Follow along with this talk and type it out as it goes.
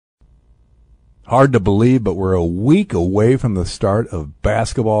Hard to believe, but we're a week away from the start of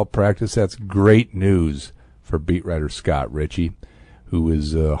basketball practice. That's great news for beat writer Scott Ritchie, who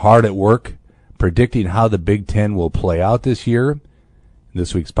is hard at work predicting how the Big Ten will play out this year. In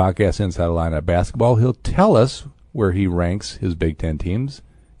this week's podcast, Inside Illini Basketball, he'll tell us where he ranks his Big Ten teams,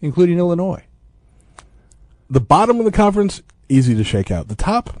 including Illinois. The bottom of the conference, easy to shake out. The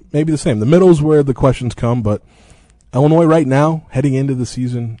top, maybe the same. The middle is where the questions come, but Illinois right now, heading into the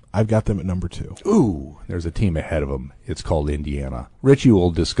season, I've got them at number 2. Ooh, there's a team ahead of them. It's called Indiana. Ritchie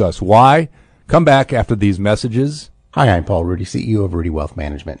will discuss why. Come back after these messages. Hi, I'm Paul Rudy, CEO of Rudy Wealth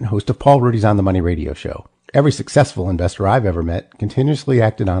Management and host of Paul Rudy's On the Money radio show. Every successful investor I've ever met continuously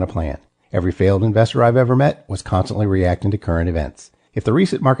acted on a plan. Every failed investor I've ever met was constantly reacting to current events. If the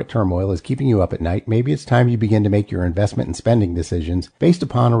recent market turmoil is keeping you up at night, maybe it's time you begin to make your investment and spending decisions based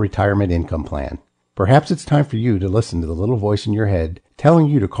upon a retirement income plan. Perhaps it's time for you to listen to the little voice in your head telling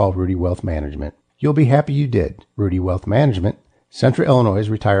you to call Rudy Wealth Management. You'll be happy you did. Rudy Wealth Management, Central Illinois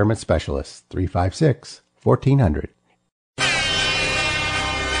Retirement Specialist, 356-1400.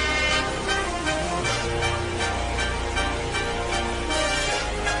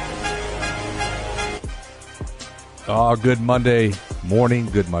 Oh, good Monday morning,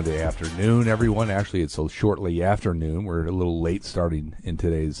 good Monday afternoon, everyone. Actually, it's so shortly afternoon. We're a little late starting in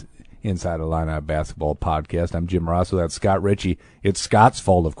today's Inside Illini Basketball podcast. I'm Jim Rosso. That's Scott Ritchie. It's Scott's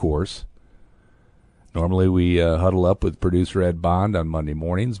fault, of course. Normally we huddle up with producer Ed Bond on Monday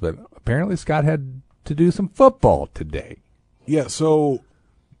mornings, but apparently Scott had to do some football today. Yeah, so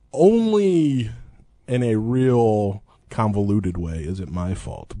only in a real convoluted way is it my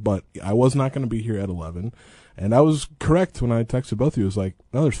fault. But I was not going to be here at 11. And I was correct when I texted both of you. It was like,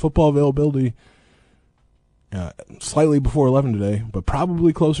 no, there's football availability slightly before 11 today, but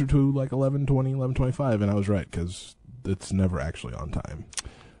probably closer to like 11:20, 11:25. And I was right because it's never actually on time.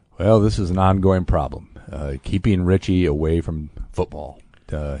 Well, this is an ongoing problem, keeping Ritchie away from football.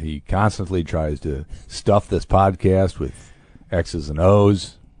 He constantly tries to stuff this podcast with X's and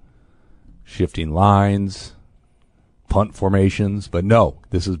O's, shifting lines, punt formations, but no,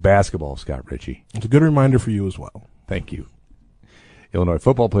 this is basketball, Scott Ritchie. It's a good reminder for you as well. Thank you. Illinois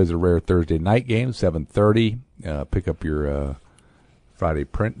football plays a rare Thursday night game, 7:30. Pick up your Friday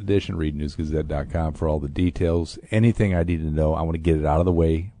print edition, read newsgazette.com for all the details. Anything I need to know, I want to get it out of the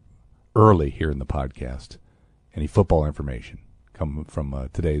way early here in the podcast. Any football information coming from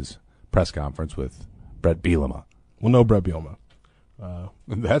today's press conference with Brett Bielema. Well, no Brett Bielema.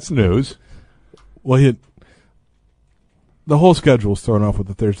 That's news. Well, the whole schedule is thrown off with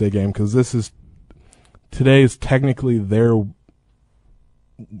the Thursday game because today is technically their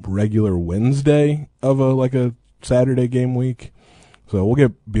regular Wednesday of a Saturday game week. So we'll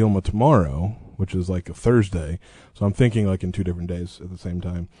get Bielema tomorrow, which is like a Thursday. So I'm thinking like in 2 different days at the same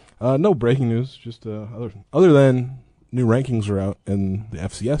time. No breaking news, just other than new rankings are out in the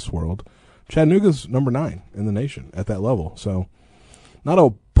FCS world. Chattanooga's number 9 in the nation at that level. So not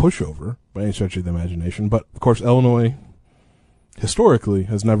a pushover by any stretch of the imagination, but of course Illinois historically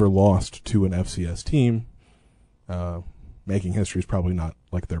has never lost to an FCS team. Making history is probably not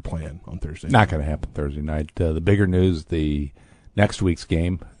like their plan on Thursday. Not going to happen Thursday night. The bigger news, the next week's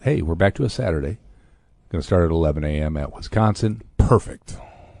game. Hey, we're back to a Saturday. Going to start at 11 a.m. at Wisconsin. Perfect.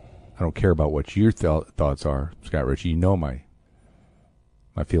 I don't care about what your thoughts are, Scott Ritchie. You know my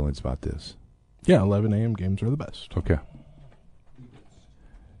feelings about this. Yeah, 11 a.m. games are the best. Okay.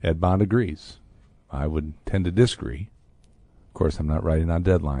 Ed Bond agrees. I would tend to disagree. Of course, I'm not writing on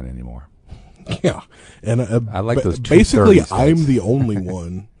Deadline anymore. Yeah, and I like those. Basically, I'm the only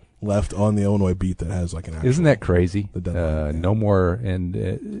one left on the Illinois beat that has like an actual. Isn't that crazy? The deadline, no more,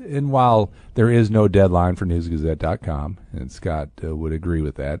 and while there is no deadline for newsgazette.com, and Scott would agree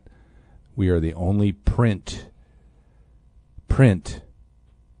with that, we are the only print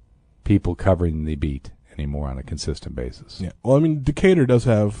people covering the beat anymore on a consistent basis. Yeah, well, I mean, Decatur does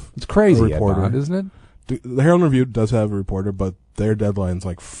have it's crazy, a reporter, Bond, isn't it? The Herald Review does have a reporter, but their deadline's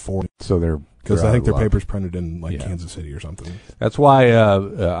like 4. So they're because I think their luck. paper's printed in like Kansas City or something. That's why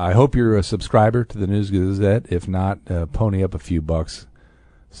I hope you're a subscriber to the News Gazette. If not, pony up a few bucks,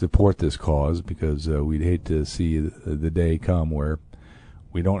 support this cause, because we'd hate to see the day come where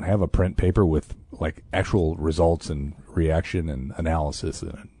we don't have a print paper with like actual results and reaction and analysis in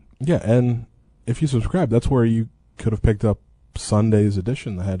it. Yeah, and if you subscribe, that's where you could have picked up Sunday's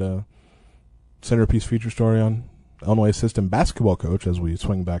edition that had a centerpiece feature story on Illinois assistant basketball coach, as we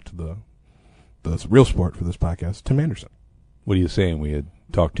swing back to the real sport for this podcast, Tim Anderson. What are you saying? We had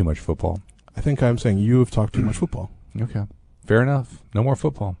talked too much football? I think I'm saying you have talked too much football. Okay. Fair enough. No more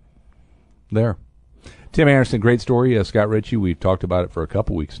football. There. Tim Anderson, great story. Scott Ritchie, we've talked about it for a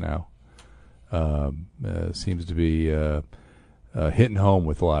couple weeks now. seems to be hitting home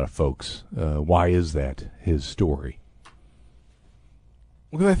with a lot of folks. Why is that his story?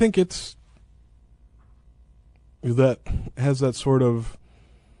 Because I think it's that has that sort of,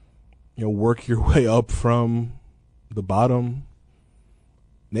 work your way up from the bottom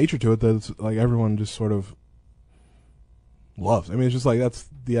nature to it that's like everyone just sort of loves. I mean, it's just like that's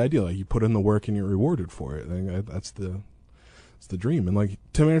the idea. Like you put in the work and you're rewarded for it. I think that's the dream. And like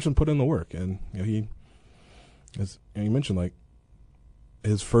Tim Anderson put in the work, and he, as you mentioned, like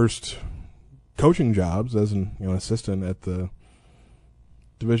his first coaching jobs as an assistant at the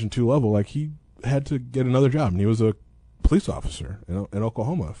Division II level, like he had to get another job, and he was a police officer in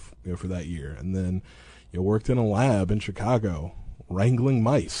Oklahoma for that year, and then worked in a lab in Chicago wrangling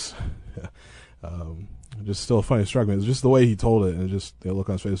mice. Just still funny, struck me. It's just the way he told it, and just the look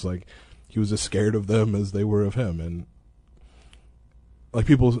on his face, like he was as scared of them as they were of him. And like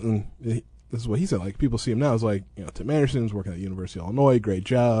people, this is what he said. Like people see him now as like Tim Anderson's working at the University of Illinois, great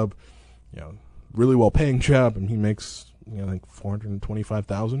job, really well paying job, and he makes I think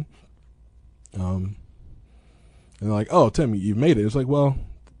 $425,000. And they're like, "Oh, Tim, you've made it." It's like, well,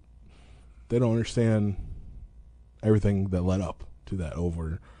 they don't understand everything that led up to that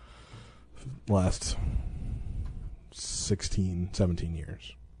over the last 16, 17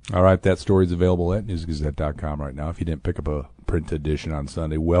 years. All right, that story's available at newsgazette.com right now. If you didn't pick up a print edition on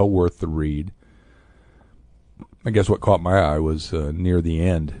Sunday, well worth the read. I guess what caught my eye was near the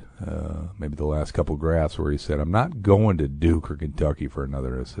end, maybe the last couple graphs, where he said, "I'm not going to Duke or Kentucky for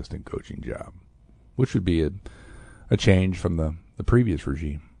another assistant coaching job," which would be a change from the previous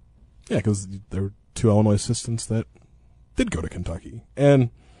regime. Yeah, because there were 2 Illinois assistants that did go to Kentucky. And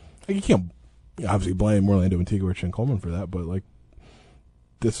like, you can't obviously blame Orlando Antigua or Chin Coleman for that, but like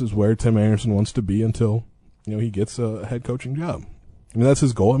this is where Tim Anderson wants to be until he gets a head coaching job. I mean, that's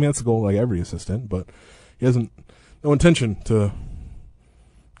his goal. I mean, that's the goal of like every assistant, but he has no intention to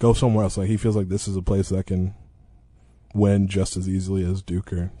go somewhere else. Like he feels like this is a place that can win just as easily as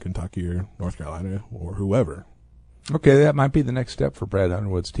Duke or Kentucky or North Carolina or whoever. Okay, that might be the next step for Brad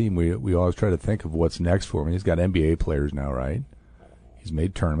Underwood's team. We always try to think of what's next for him. He's got NBA players now, right? He's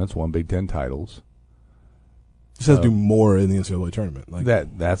made tournaments, won Big Ten titles. He has to do more in the NCAA tournament. Like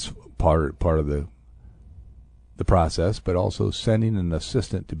that's part of the process, but also sending an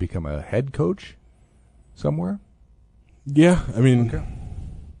assistant to become a head coach somewhere. Yeah, I mean, okay.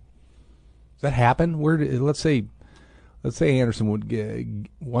 Does that happen? Let's say Anderson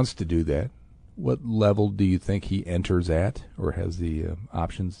wants to do that. What level do you think he enters at, or has the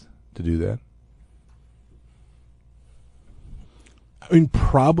options to do that? I mean,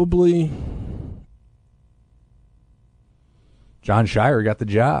 probably. John Shire got the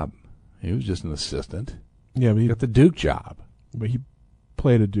job. He was just an assistant. Yeah, but he got the Duke job. But he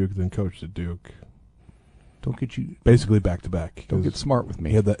played at Duke, then coached at Duke. Don't get you basically back to back. Don't get smart with me.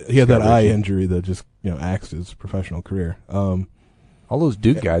 He had that eye injury that just axed his professional career. All those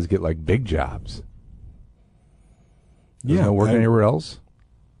Duke guys get like big jobs. Yeah, no work anywhere else.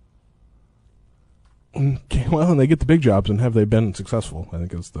 Okay, well, and they get the big jobs, and have they been successful? I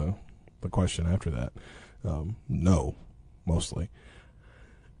think is the question after that. No, mostly.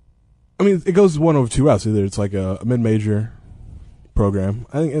 I mean, it goes one of 2 routes. Either it's like a mid-major program,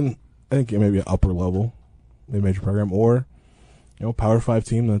 I think maybe an upper level mid-major program, or Power 5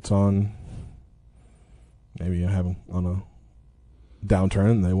 team that's on maybe having on a downturn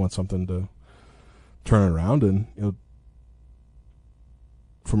and they want something to turn it around. And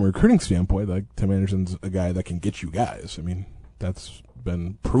from a recruiting standpoint, like Tim Anderson's a guy that can get you guys. I mean, that's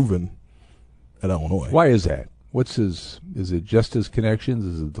been proven at Illinois. Why is that? Is it just his connections?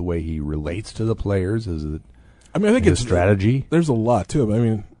 Is it the way he relates to the players? Is it I think his strategy? There's a lot to it. But I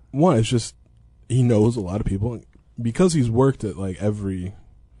mean, one, it's just he knows a lot of people because he's worked at like every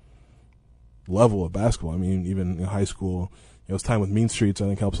level of basketball. I mean, even in high school, his time with Mean Streets I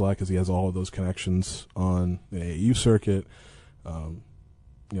think helps a lot because he has all of those connections on the AAU circuit.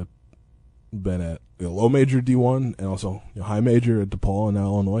 Been at low major D1 and also high major at DePaul and now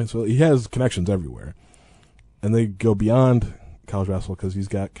Illinois. So he has connections everywhere. And they go beyond college basketball because he's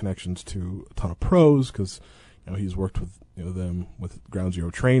got connections to a ton of pros because he's worked with them with Ground Zero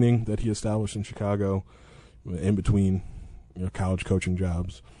training that he established in Chicago in between college coaching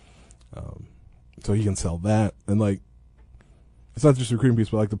jobs. So he can sell that. And like it's not just the recruiting piece,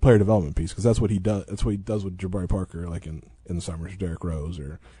 but like the player development piece, because that's what he does. That's what he does with Jabari Parker, like in the summers, Derrick Rose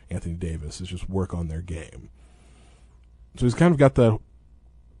or Anthony Davis, is just work on their game. So he's kind of got that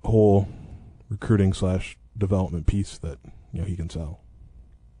whole recruiting / development piece that he can sell.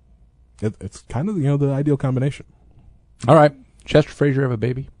 It's kind of the ideal combination. All right, Chester Frazier have a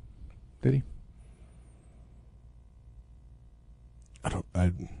baby? Did he?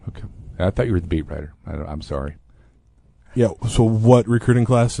 Okay. I thought you were the beat writer. I'm sorry. Yeah. So what recruiting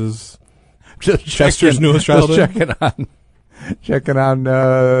class is Just Chester's newest child? Checking on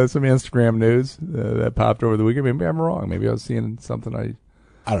some Instagram news that popped over the weekend. Maybe I'm wrong. Maybe I was seeing something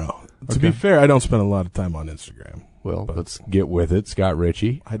I don't know. To be fair, I don't spend a lot of time on Instagram. Well, let's get with it. Scott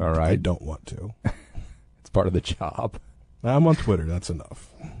Ritchie. All right. I don't want to. It's part of the job. I'm on Twitter. That's enough.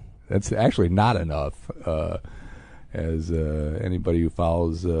 That's actually not enough. As anybody who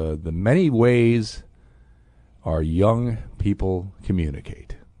follows the many ways our young people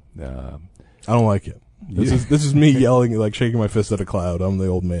communicate. I don't like it. This is me yelling, like shaking my fist at a cloud. I'm the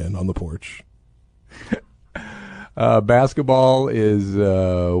old man on the porch. Basketball is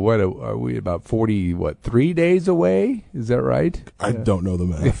what are we about 3 days away? Is that right? I don't know the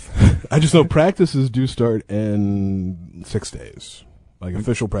math. I just know practices do start in 6 days, like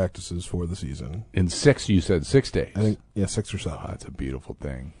official practices for the season. In 6, you said 6 days. I think 6 or 7. Oh, that's a beautiful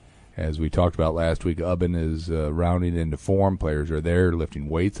thing. As we talked about last week, Ubben is rounding into form. Players are there lifting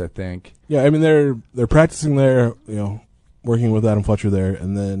weights, I think. Yeah, I mean they're practicing there, working with Adam Fletcher there,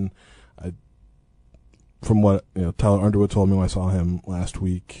 and then from what Tyler Underwood told me when I saw him last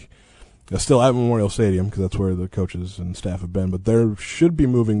week, still at Memorial Stadium because that's where the coaches and staff have been. But there should be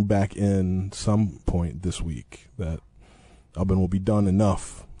moving back in some point this week. That Ubben will be done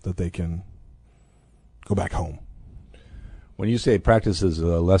enough that they can go back home. When you say practice is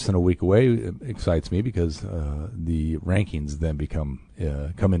less than a week away, it excites me because the rankings then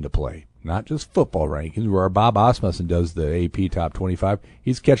come into play. Not just football rankings, where Bob Osmussen does the AP Top 25.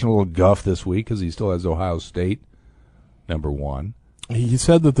 He's catching a little guff this week because he still has Ohio State #1. He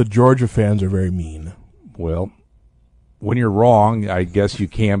said that the Georgia fans are very mean. Well, when you're wrong, I guess you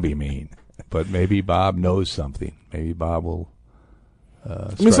can be mean. But maybe Bob knows something. Maybe Bob will.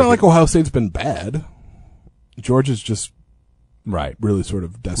 It's not like Ohio State's been bad. Georgia's just really sort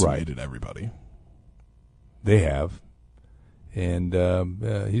of decimated everybody. They have. And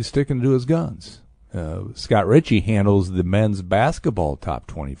he's sticking to his guns. Scott Ritchie handles the men's basketball Top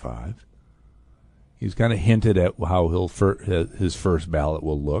 25. He's kind of hinted at how his first ballot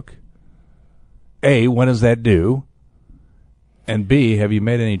will look. A, when does that due? And B, have you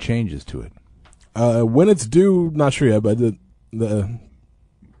made any changes to it? When it's due, not sure yet, but the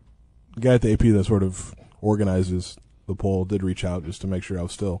guy at the AP that sort of organizes the poll did reach out just to make sure I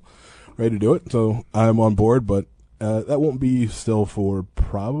was still ready to do it. So I'm on board, but that won't be still for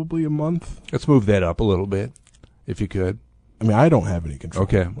probably a month. Let's move that up a little bit, if you could. I mean, I don't have any control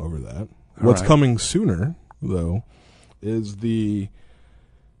over that. What's coming sooner, though, is the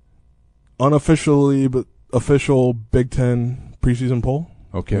unofficially but official Big Ten preseason poll.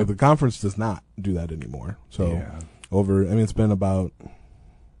 Okay. The conference does not do that anymore. So it's been about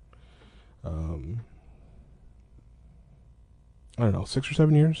I don't know, 6 or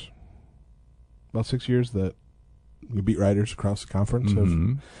 7 years. About 6 years that we beat writers across the conference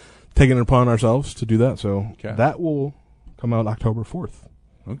have taken it upon ourselves to do that. So that will come out October 4th.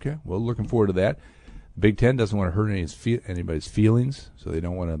 Okay. Well, looking forward to that. Big Ten doesn't want to hurt anybody's feelings, so they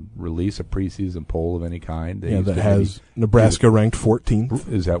don't want to release a preseason poll of any kind. That has Nebraska ranked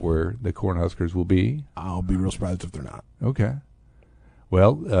 14th. Is that where the Cornhuskers will be? I'll be real surprised if they're not. Okay.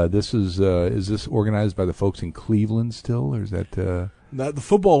 Well, this is this organized by the folks in Cleveland still, or is that? The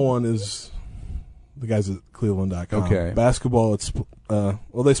football one is the guys at Cleveland.com. Okay. Basketball, it's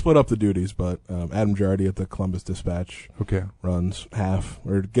they split up the duties, but Adam Girardi at the Columbus Dispatch runs half,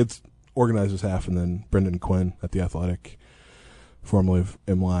 or gets organizes half, and then Brendan Quinn at the Athletic, formerly of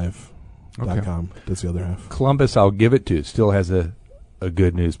MLive.com, does the other half. Columbus, I'll give it to, still has a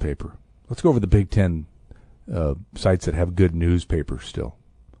good newspaper. Let's go over the Big Ten sites that have good newspapers still.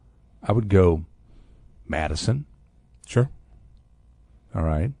 I would go Madison. Sure. All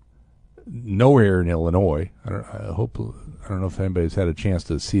right. Nowhere in Illinois. I don't know if anybody's had a chance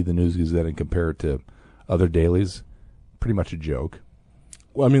to see the News Gazette and compare it to other dailies. Pretty much a joke.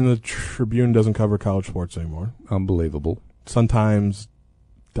 Well, I mean, the Tribune doesn't cover college sports anymore. Unbelievable. Sun-Times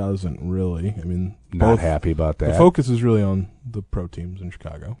doesn't really. I mean, not happy about that. The focus is really on the pro teams in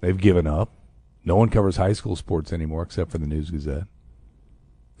Chicago. They've given up. No one covers high school sports anymore except for the News Gazette.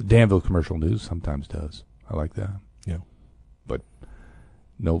 The Danville Commercial News sometimes does. I like that. Yeah. But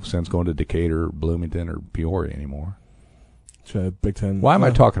no sense going to Decatur, or Bloomington, or Peoria anymore. Big Ten. Why am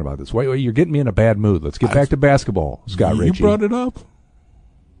I talking about this? Wait, you're getting me in a bad mood. Let's get back to basketball, Scott Ritchie. You brought it up.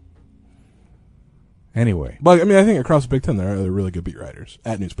 Anyway. But, I mean, I think across the Big Ten there are really good beat writers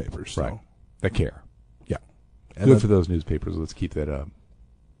at newspapers. So. Right. That care. Yeah. And good for those newspapers. Let's keep that up.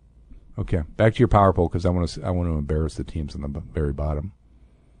 Okay. Back to your power poll because I want to embarrass the teams on the very bottom.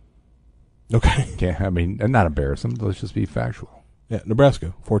 Okay. I mean, and not embarrass them. Let's just be factual. Yeah,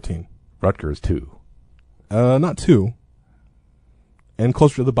 Nebraska, 14. Rutgers 2. Not 2. And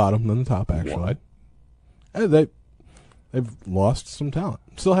closer to the bottom than the top, actually. What? They've lost some talent.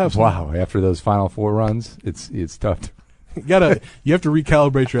 Still have some. Wow, after those Final Four runs, it's tough to... You have to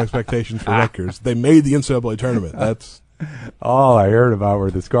recalibrate your expectations for Rutgers. They made the NCAA tournament. That's all I heard about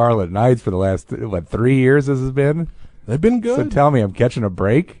were the Scarlet Knights for the last 3 years. This has been. They've been good. So tell me, I'm catching a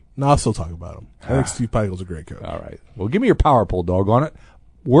break. No, I'll still talk about them. I think Steve Peichel's a great coach. All right. Well, give me your power poll, dog, on it.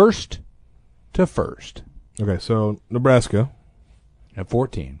 Worst to first. Okay, so Nebraska At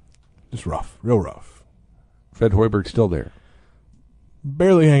 14. just rough, real rough. Fred Hoiberg's still there.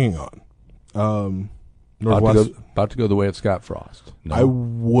 Barely hanging on. Northwest. About to go the way of Scott Frost. No. I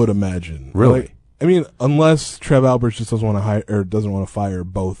would imagine. Really? I mean, unless Trev Alberts just doesn't want to hire or doesn't want to fire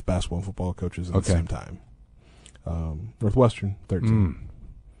both basketball and football coaches at the same time. Northwestern 13.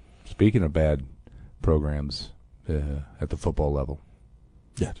 Speaking of bad programs at the football level.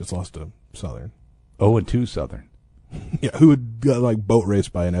 Yeah, just lost to Southern. 0-2 Southern. Yeah, who had got like boat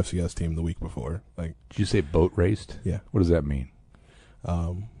raced by an FCS team the week before? Like, Did you say boat raced? Yeah. What does that mean?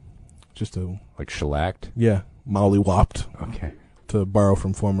 Just a Like shellacked? mollywopped. Okay. To borrow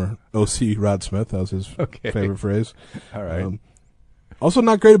from former OC Rod Smith, that was his favorite phrase. All right. Also,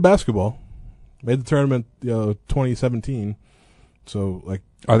 not great at basketball. Made the tournament, 2017. So, like,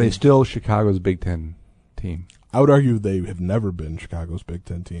 Are they still Chicago's Big Ten team? I would argue they have never been Chicago's Big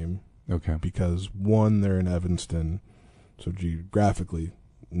Ten team. Okay. Because one, they're in Evanston, so geographically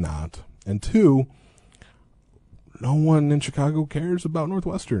not, and two, no one in Chicago cares about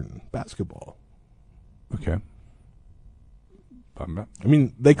Northwestern basketball. Okay. I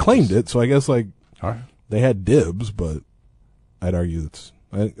mean, they claimed it, so I guess like All right. they had dibs, but I'd argue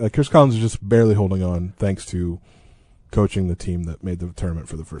Chris Collins is just barely holding on thanks to coaching the team that made the tournament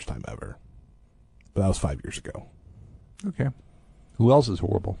for the first time ever. But that was 5 years ago. Okay. Who else is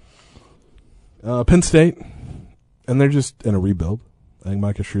horrible? Penn State, and they're just in a rebuild. I think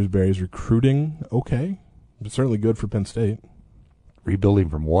Micah Shrewsbury's recruiting okay. It's certainly good for Penn State. Rebuilding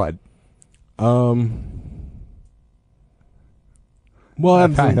from what? Well, I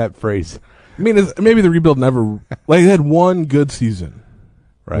find that phrase. I mean, maybe the rebuild never like they had one good season,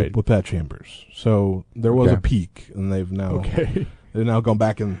 Right. with Pat Chambers. So there was a peak, and they've now gone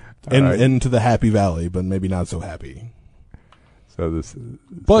back into the happy valley, but maybe not so happy. So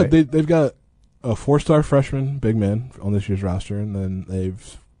they've got a 4-star freshman big man on this year's roster, and then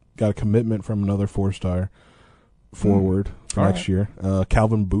they've got a commitment from another 4-star forward for next year.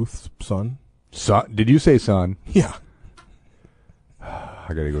 Calvin Booth's son. Son? Did you say son? Yeah.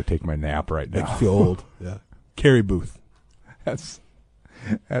 I gotta go take my nap right now. I feel old. Yeah. Kerry Booth. That's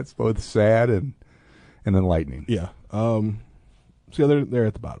both sad and enlightening. Yeah. So they're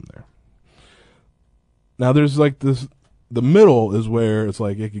at the bottom there. Now there's like this. The middle is where it's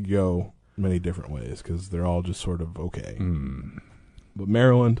like it could go many different ways because they're all just sort of okay. But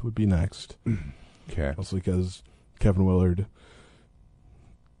Maryland would be next. Okay. Also because Kevin Willard,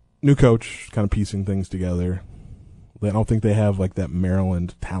 new coach, kind of piecing things together. I don't think they have like that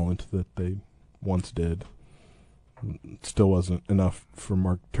Maryland talent that they once did. It still wasn't enough for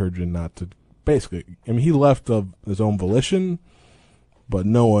Mark Turgeon not to basically. I mean, he left of his own volition, but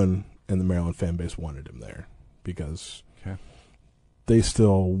no one in the Maryland fan base wanted him there because they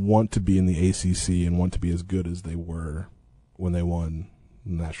still want to be in the ACC and want to be as good as they were when they won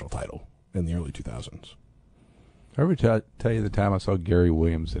the national title in the early 2000s. I ever tell you the time I saw Gary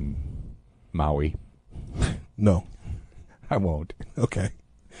Williams in Maui? No. I won't. Okay.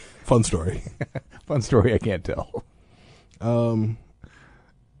 Fun story. Fun story I can't tell. And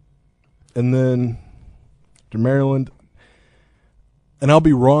then to Maryland, and I'll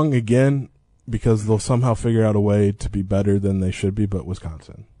be wrong again because they'll somehow figure out a way to be better than they should be, but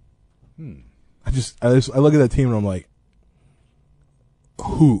Wisconsin. I look at that team and I'm like,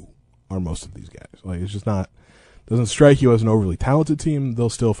 who are most of these guys? Like, it's just not, doesn't strike you as an overly talented team. They'll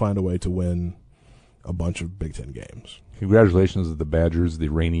still find a way to win a bunch of Big Ten games. Congratulations to the Badgers, the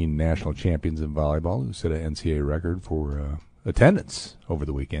reigning national champions in volleyball, who set an NCAA record for attendance over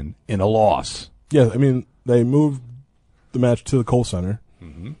the weekend in a loss. Yeah, I mean, they moved the match to the Kohl Center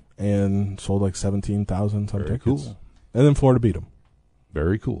and sold like 17,000 some tickets. Cool. And then Florida beat them.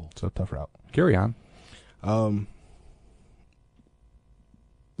 Very cool. It's a tough route. Carry on. Then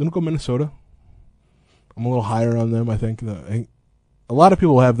we'll go Minnesota. I'm a little higher on them, I think. A lot of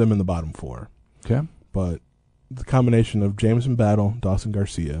people have them in the bottom 4. Okay. But the combination of Jameson Battle, Dawson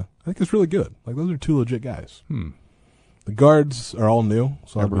Garcia, I think is really good. Like, those are 2 legit guys. The guards are all new.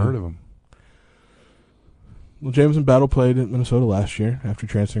 So Never heard of them. Well, Jameson Battle played at Minnesota last year after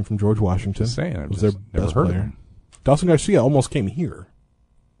transferring from George Washington. Just saying. Was their best player. Dawson Garcia almost came here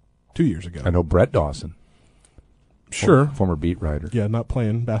 2 years ago. I know Brett Dawson. Sure. Former beat writer. Yeah, not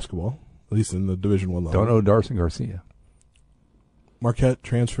playing basketball, at least in the Division I level. Don't know Dawson Garcia. Marquette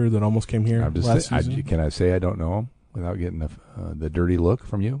transfer that almost came here last season. Can I say I don't know him without getting the dirty look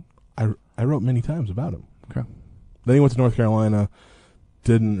from you? I wrote many times about him. Okay. Then he went to North Carolina,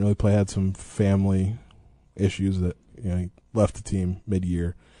 didn't really play, had some family issues that he left the team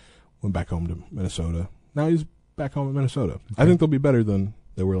mid-year, went back home to Minnesota. Now he's back home in Minnesota. Okay. I think they'll be better than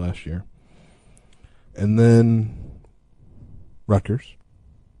they were last year. And then Rutgers.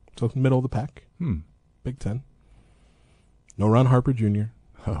 So middle of the pack. Big Ten. No Ron Harper Jr.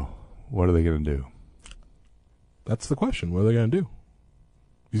 Oh, what are they going to do? That's the question. What are they going to do?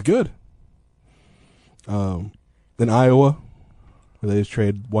 He's good. Then Iowa, where they just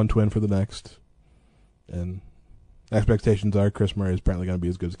trade one twin for the next. And expectations are Chris Murray is apparently going to be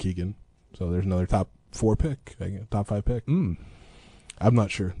as good as Keegan. So there's another top 4 pick, top 5 pick. I'm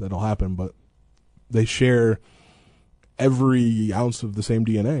not sure that'll happen, but they share every ounce of the same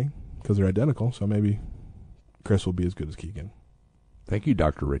DNA because they're identical. So maybe Chris will be as good as Keegan. Thank you,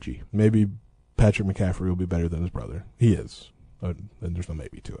 Dr. Ritchie. Maybe Patrick McCaffrey will be better than his brother. He is. And there's no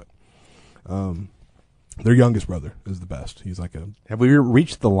maybe to it. Their youngest brother is the best. He's like a... Have we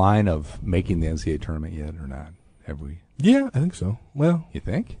reached the line of making the NCAA tournament yet or not? Have we? Yeah, I think so. Well... You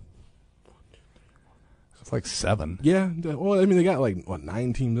think? It's like 7. Yeah. Well, I mean, they got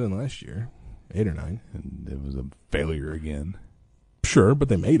 9 teams in last year. 8 or 9. And it was a failure again. Sure, but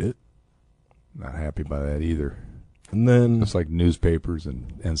they made it. Not happy by that either. And then... It's like newspapers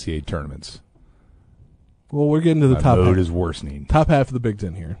and NCAA tournaments. Well, we're getting to the top half. The mood is worsening. Top half of the Big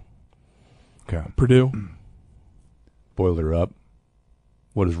Ten here. Okay. Purdue. Boiled her up.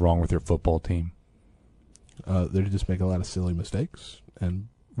 What is wrong with their football team? They just make a lot of silly mistakes. And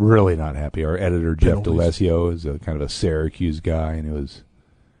really not happy. Our editor, Jeff penalties. DeLesio, is a kind of a Syracuse guy, and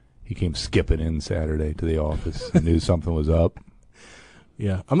he came skipping in Saturday to the office and knew something was up.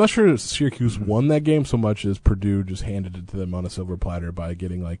 Yeah. I'm not sure if Syracuse won that game so much as Purdue just handed it to them on a silver platter by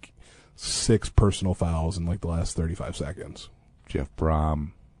getting 6 personal fouls in the last 35 seconds. Jeff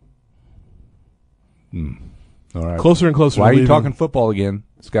Brom. All right. Closer and closer. Why are you talking football again,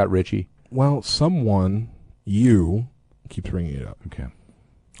 Scott Ritchie? Well, you keeps bringing it up. Okay.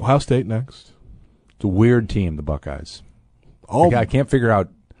 Ohio State next. It's a weird team, the Buckeyes. I can't figure out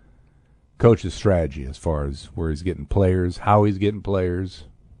Coach's strategy as far as where he's getting players, how he's getting players,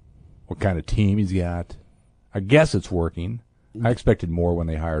 what kind of team he's got. I guess it's working. I expected more when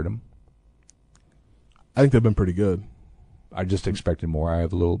they hired him. I think they've been pretty good. I just expected more.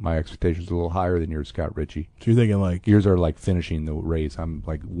 My expectations are a little higher than yours, Scott Ritchie. So you're thinking yours are finishing the race. I'm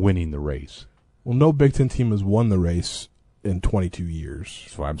winning the race. Well, no Big Ten team has won the race in 22 years.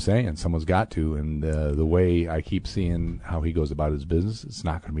 That's what I'm saying. Someone's got to. And the way I keep seeing how he goes about his business, it's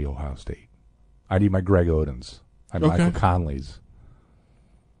not going to be Ohio State. I need my Greg Odens. My Michael Conleys.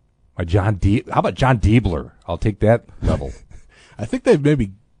 My John How about John Diebler? I'll take that level. I think they've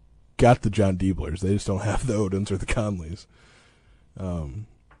maybe got the John Dieblers. They just don't have the Odens or the Conleys.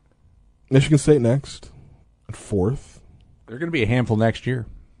 Michigan State next at 4th. They're going to be a handful next year,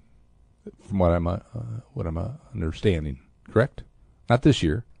 from what I'm understanding. Correct? Not this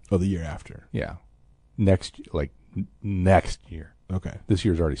year. Oh, the year after. Yeah, next year. Okay. This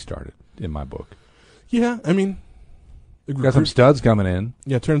year's already started in my book. Yeah, I mean, got some studs coming in.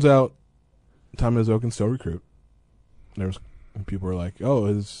 Yeah, it turns out Tom Izzo can still recruit. People were like, "Oh,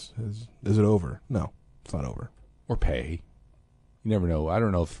 is it over?" No, it's not over. Or pay. You never know. I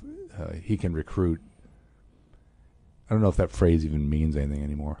don't know if he can recruit. I don't know if that phrase even means anything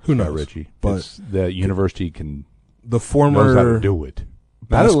anymore. Who knows, Richie? But the university can. The former knows how to do it.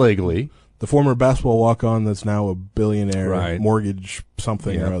 Not illegally. The former basketball walk-on that's now a billionaire, right. Mortgage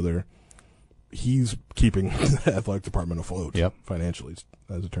something or other. He's keeping the athletic department afloat financially,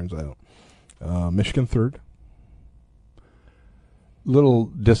 as it turns out. Michigan 3rd. Little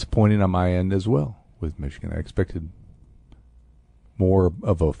disappointing on my end as well with Michigan. I expected more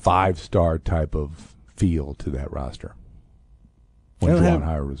of a 5-star type of feel to that roster when Juwan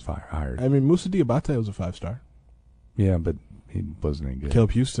Howard was hired. I mean, Moussa Diabate was a 5-star. Yeah, but he wasn't any good.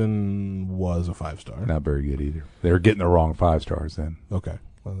 Caleb Houston was a 5-star. Not very good either. They were getting the wrong 5 stars then. Okay.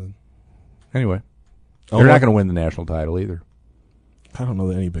 Well, then. Anyway, they're not going to win the national title either. I don't know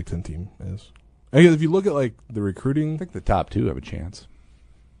that any Big Ten team is. I guess if you look at the recruiting, I think the top 2 have a chance.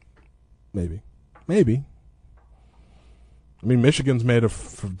 Maybe. I mean, Michigan's made a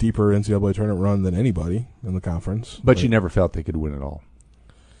deeper NCAA tournament run than anybody in the conference. But you never felt they could win it all.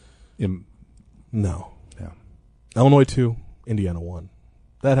 No. Yeah. Illinois 2, Indiana 1.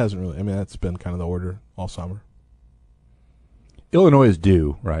 That hasn't really. I mean, that's been kind of the order all summer. Illinois is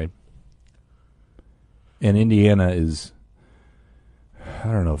due, right? And Indiana is,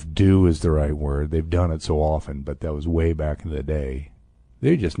 I don't know if due is the right word. They've done it so often, but that was way back in the day.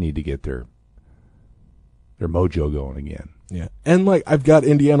 They just need to get their mojo going again. Yeah. And, like, I've got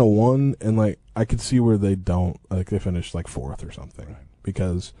Indiana 1, and, like, I could see where they don't. Like, they finished, like, 4th or something.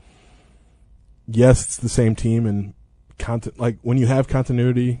 Because, yes, it's the same team, and, like, when you have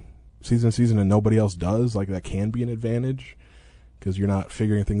continuity season to season and nobody else does, like, that can be an advantage because you're not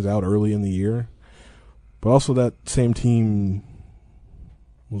figuring things out early in the year. But also that same team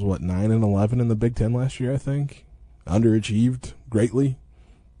was, 9-11 in the Big Ten last year, I think. Underachieved greatly.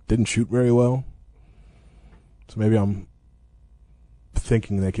 Didn't shoot very well. So maybe I'm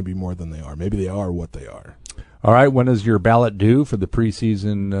thinking they can be more than they are. Maybe they are what they are. All right, when is your ballot due for the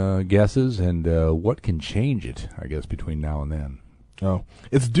preseason guesses, and what can change it, I guess, between now and then? Oh,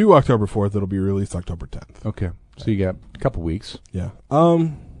 it's due October 4th. It'll be released October 10th. Okay, so you got a couple weeks. Yeah.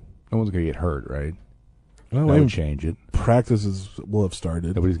 No one's going to get hurt, right? Well, that would change it. Practices will have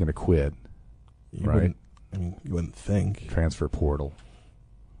started. Nobody's going to quit, right? You wouldn't think. Transfer portal.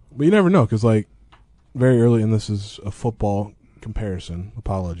 But you never know, because, like, very early, and this is a football comparison,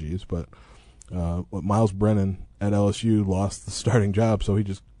 apologies, but Miles Brennan at LSU lost the starting job, so he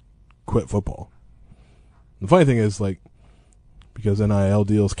just quit football. The funny thing is, like, because NIL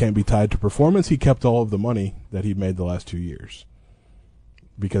deals can't be tied to performance, he kept all of the money that he'd made the last 2 years.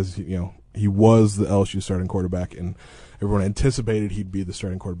 Because, he was the LSU starting quarterback, and everyone anticipated he'd be the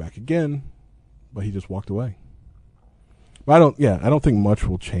starting quarterback again, but he just walked away. But I don't think much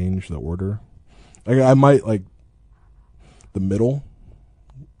will change the order. Like, I might, like, the middle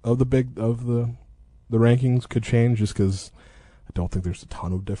of the rankings could change just because I don't think there's a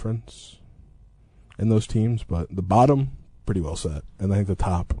ton of difference in those teams. But the bottom, pretty well set. And I think the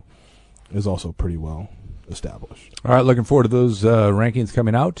top is also pretty well established. All right, looking forward to those rankings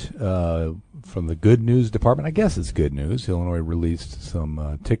coming out from the good news department. I guess it's good news. Illinois released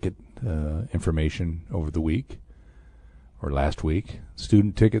some ticket information over the week. Or last week.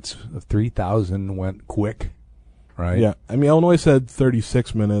 Student tickets of 3,000 went quick, right? Yeah. I mean, Illinois said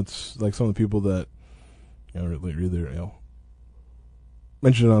 36 minutes. Like, some of the people that,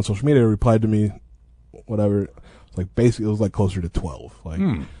 mentioned it on social media, replied to me, whatever. Like, basically, it was, like, closer to 12.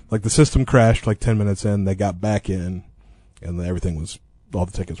 Like the system crashed, like, 10 minutes in. They got back in, and then all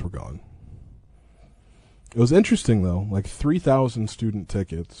the tickets were gone. It was interesting, though. Like, 3,000 student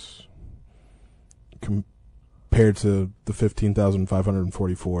tickets compared to the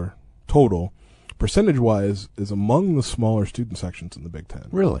 15,544 total, percentage-wise, is among the smaller student sections in the Big Ten.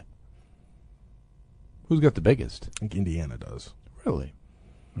 Really? Who's got the biggest? I think Indiana does. Really?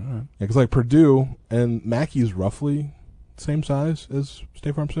 All right. Yeah, because, like, Purdue and Mackey's roughly the same size as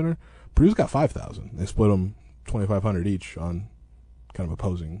State Farm Center. Purdue's got 5,000. They split them 2,500 each on kind of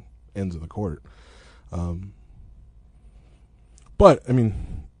opposing ends of the court. But, I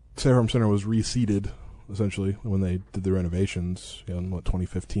mean, State Farm Center was reseeded essentially when they did the renovations in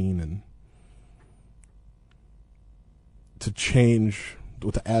 2015, and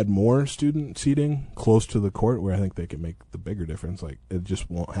to add more student seating close to the court where I think they can make the bigger difference. Like, it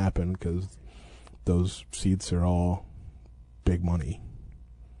just won't happen because those seats are all big money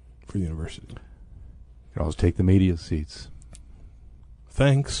for the university. You can always take the media seats.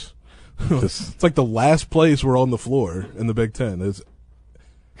 Thanks. It's like the last place we're on the floor in the Big Ten.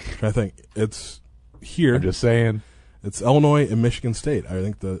 I think it's here. I'm just saying. It's Illinois and Michigan State. I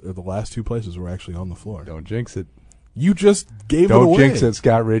think the last two places we're actually on the floor. Don't jinx it. You just gave it away. Don't jinx it,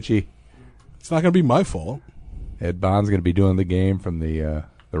 Scott Ritchie. It's not going to be my fault. Ed Bond's going to be doing the game from the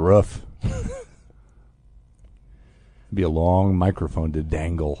roof. Be a long microphone to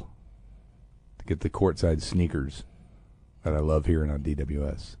dangle to get the courtside sneakers that I love hearing on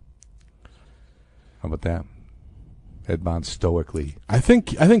DWS. How about that? Ed Bond stoically. I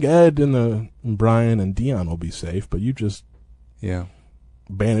think Ed and Brian and Dion will be safe, but you just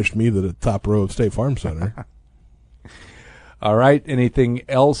banished me to the top row of State Farm Center. All right. Anything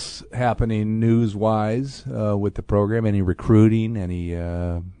else happening news-wise with the program? Any recruiting? Any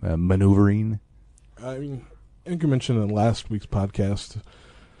maneuvering? I mean, I think you mentioned in last week's podcast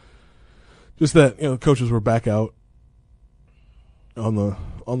just that coaches were back out on the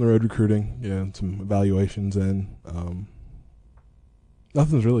road recruiting, and some evaluations, and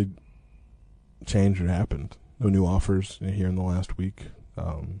nothing's really changed or happened. No new offers here in the last week.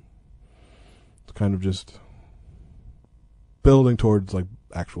 It's kind of just building towards like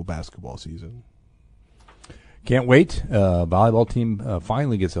actual basketball season. Can't wait. Volleyball team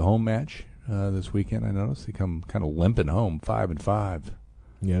finally gets a home match this weekend. I noticed they come kind of limping home, 5-5.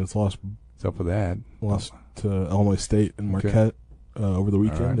 Yeah, it's lost. What's up with that? Lost to Illinois State and Marquette. Okay. over the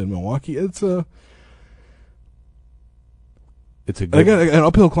weekend in Milwaukee. It's good, an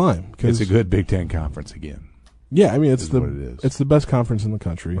uphill climb. It's a good Big Ten conference again. Yeah, I mean it's what it is. It's the best conference in the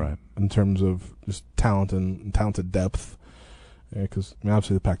country, Right. in terms of just talent and talented depth. Because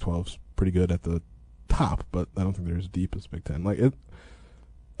obviously the Pac-12's pretty good at the top, but I don't think they're as deep as Big Ten. Like it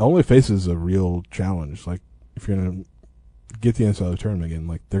only faces a real challenge. Like if you're gonna get the NCAA tournament again,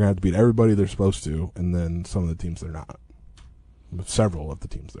 like they're gonna have to beat everybody they're supposed to, and then some of the teams they're not. Several of the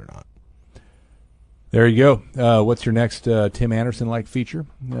teams they're not. There you go. What's your next Tim Anderson-like feature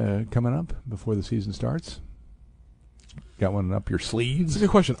coming up before the season starts? Got one up your sleeves? That's a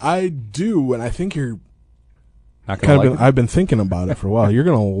good question. I do, and I think you're Not gonna like it? I've been thinking about it for a while. You're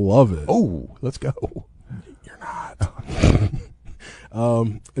gonna love it. Oh, let's go. You're not.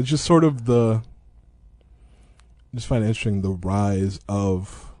 It's just sort of I just find it interesting the rise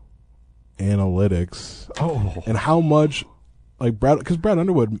of analytics. Oh. And how much, like because Brad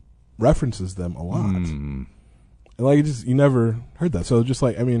Underwood references them a lot. And like you never heard that. So just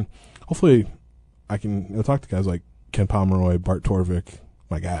like, I mean, hopefully I can talk to guys like Ken Pomeroy, Bart Torvik,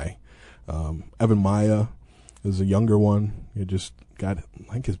 my guy. Evan Maya is a younger one. He just got,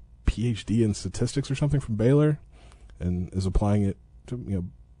 I think, his PhD in statistics or something from Baylor, and is applying it to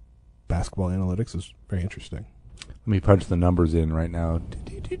basketball analytics. Is very interesting. Let me punch the numbers in right now.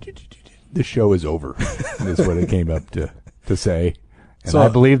 This show is over. That's what it came up to say. And So- I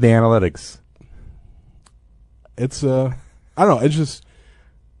believe the analytics. It's I don't know.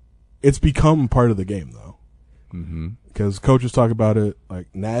 It's become part of the game though. Mm-hmm. Because coaches talk about it like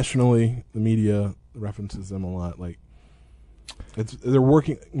nationally, the media references them a lot. Like they're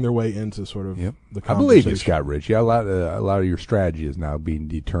working their way into sort of Yep. the I believe you, conversation. Scott Rich. Yeah, a lot of your strategy is now being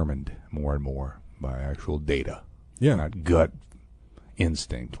determined more and more by actual data, Yeah, not gut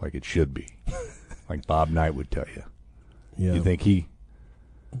instinct like it should be, like Bob Knight would tell you. yeah. You think he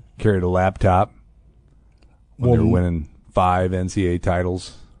carried a laptop when they were winning 5 NCAA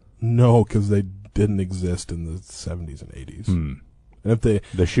titles? No, because they didn't exist in the 70s and 80s. And if they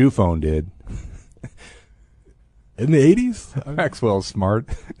The shoe phone did. in the 80s, Maxwell's smart.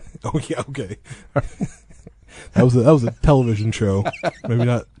 oh yeah, okay. that was a television show, maybe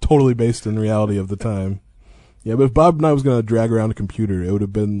not totally based in reality of the time. Yeah, but if Bob Knight was going to drag around a computer, it would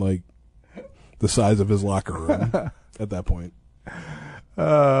have been like the size of his locker room at that point.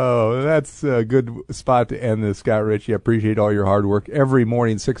 Oh, that's a good spot to end this, Scott Ritchie. I appreciate all your hard work. Every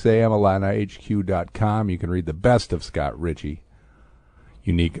morning, 6 a.m., IlliniHQ.com. You can read the best of Scott Ritchie.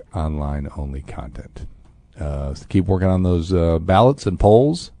 Unique online-only content. So keep working on those ballots and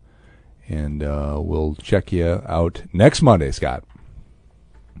polls, and we'll check you out next Monday, Scott.